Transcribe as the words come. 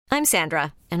I'm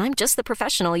Sandra, and I'm just the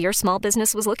professional your small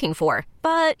business was looking for.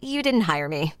 But you didn't hire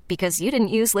me because you didn't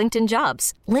use LinkedIn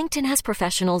Jobs. LinkedIn has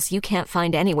professionals you can't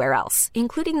find anywhere else,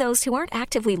 including those who aren't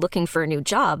actively looking for a new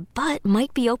job, but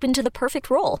might be open to the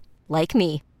perfect role, like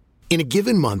me. In a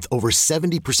given month, over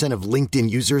 70% of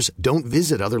LinkedIn users don't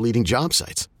visit other leading job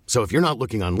sites. So if you're not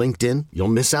looking on LinkedIn, you'll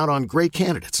miss out on great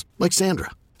candidates like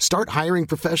Sandra. Start hiring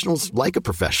professionals like a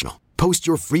professional. Post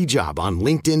your free job on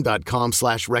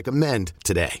linkedin.com/recommend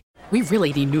today. We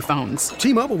really need new phones.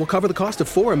 T-Mobile will cover the cost of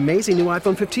 4 amazing new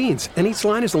iPhone 15s, and each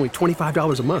line is only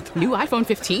 $25 a month. New iPhone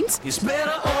 15s? It's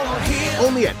better over here.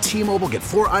 Only at T-Mobile, get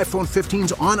 4 iPhone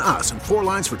 15s on us and 4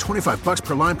 lines for $25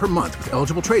 per line per month with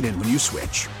eligible trade-in when you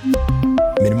switch.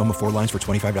 Minimum of 4 lines for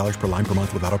 $25 per line per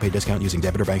month with autopay discount using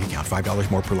debit or bank account. $5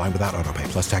 more per line without autopay,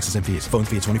 plus taxes and fees. Phone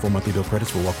fee at 24 monthly bill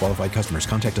credits for well-qualified customers.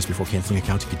 Contact us before canceling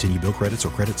account to continue bill credits or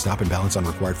credit stop and balance on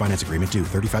required finance agreement due.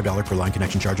 $35 per line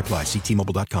connection charge applies. See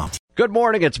T-Mobile.com. Good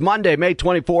morning. It's Monday, May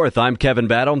 24th. I'm Kevin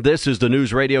Battle. This is the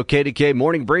News Radio KDK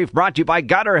Morning Brief brought to you by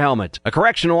Gutter Helmet. A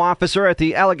correctional officer at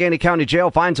the Allegheny County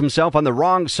Jail finds himself on the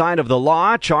wrong side of the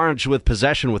law, charged with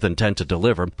possession with intent to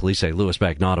deliver. Police say Louis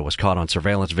Magnotta was caught on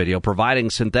surveillance video providing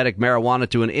synthetic marijuana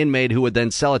to an inmate who would then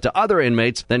sell it to other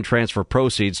inmates, then transfer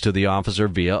proceeds to the officer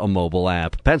via a mobile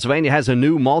app. Pennsylvania has a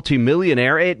new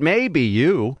multimillionaire. It may be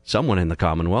you. Someone in the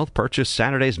Commonwealth purchased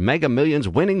Saturday's Mega Millions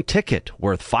winning ticket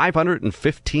worth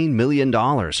 $515 million.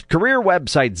 Career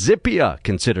website Zippia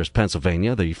considers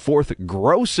Pennsylvania the 4th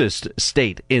grossest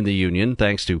state in the union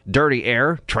thanks to dirty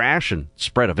air, trash, and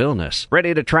spread of illness.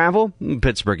 Ready to travel?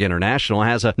 Pittsburgh International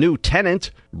has a new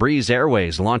tenant. Breeze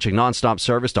Airways launching nonstop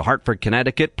service to Hartford,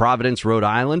 Connecticut, Providence, Rhode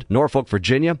Island, Norfolk,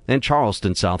 Virginia, and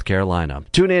Charleston, South Carolina.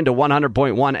 Tune in to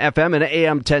 100.1 FM and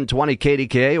AM 1020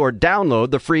 KDKA or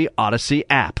download the free Odyssey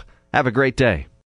app. Have a great day.